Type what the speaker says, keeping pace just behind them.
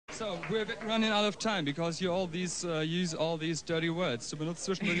So, we're a bit running out of time because you all these use all these dirty words. Du benutzt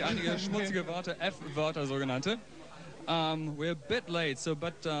zwischendurch einige schmutzige Worte, F-Wörter sogenannte. We're a bit late, so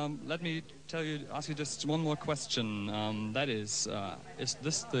let me ask you just one more question. That is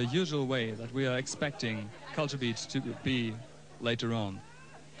this the usual way that we are expecting Culture Beat to be later on?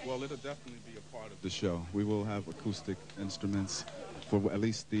 Well, it'll definitely be a part of the show. We will have acoustic instruments for at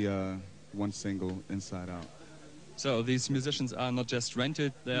least the one single, Inside Out. So these musicians are not just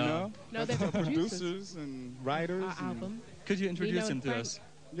rented; No, they're producers and writers. Our album. Could you introduce him to us?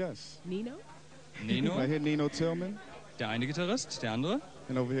 Yes. Nino. Nino. Right here, Nino Tillman. Der eine Gitarrist, der andere.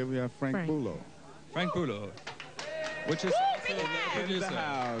 And over here we have Frank Bulow. Frank Bulow, which is also a producer. In the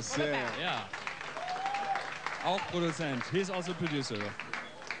house, yeah. Yeah. Auch Produzent. He's also producer.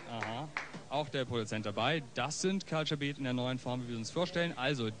 Aha. Auch der Produzent dabei. Das sind Culture Beat in der neuen Form, wie wir uns vorstellen.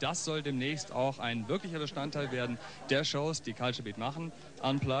 Also, das soll demnächst auch ein wirklicher Bestandteil werden der Shows, die Culture Beat machen.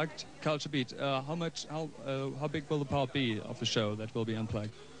 Unplugged, Culture Beat. How big will the part be of the show that will be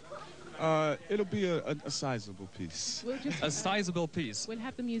unplugged? It'll be a sizable piece. A sizable piece. We'll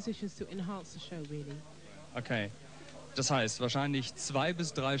have the musicians to enhance the show, really. Okay. Das heißt, wahrscheinlich 2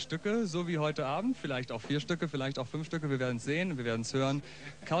 bis 3 Stücke, so wie heute Abend. Vielleicht auch 4 Stücke, vielleicht auch 5 Stücke. Wir werden es sehen, wir werden es hören.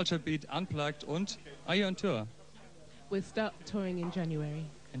 Culture Beat Unplugged und Are you on tour? We'll start touring in January.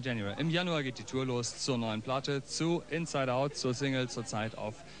 In January. Im Januar geht die Tour los zur neuen Platte, zu Inside Out, zur Single, zurzeit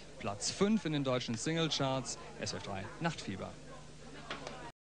auf Platz 5 in den deutschen Singlecharts. SWF3 Nachtfieber.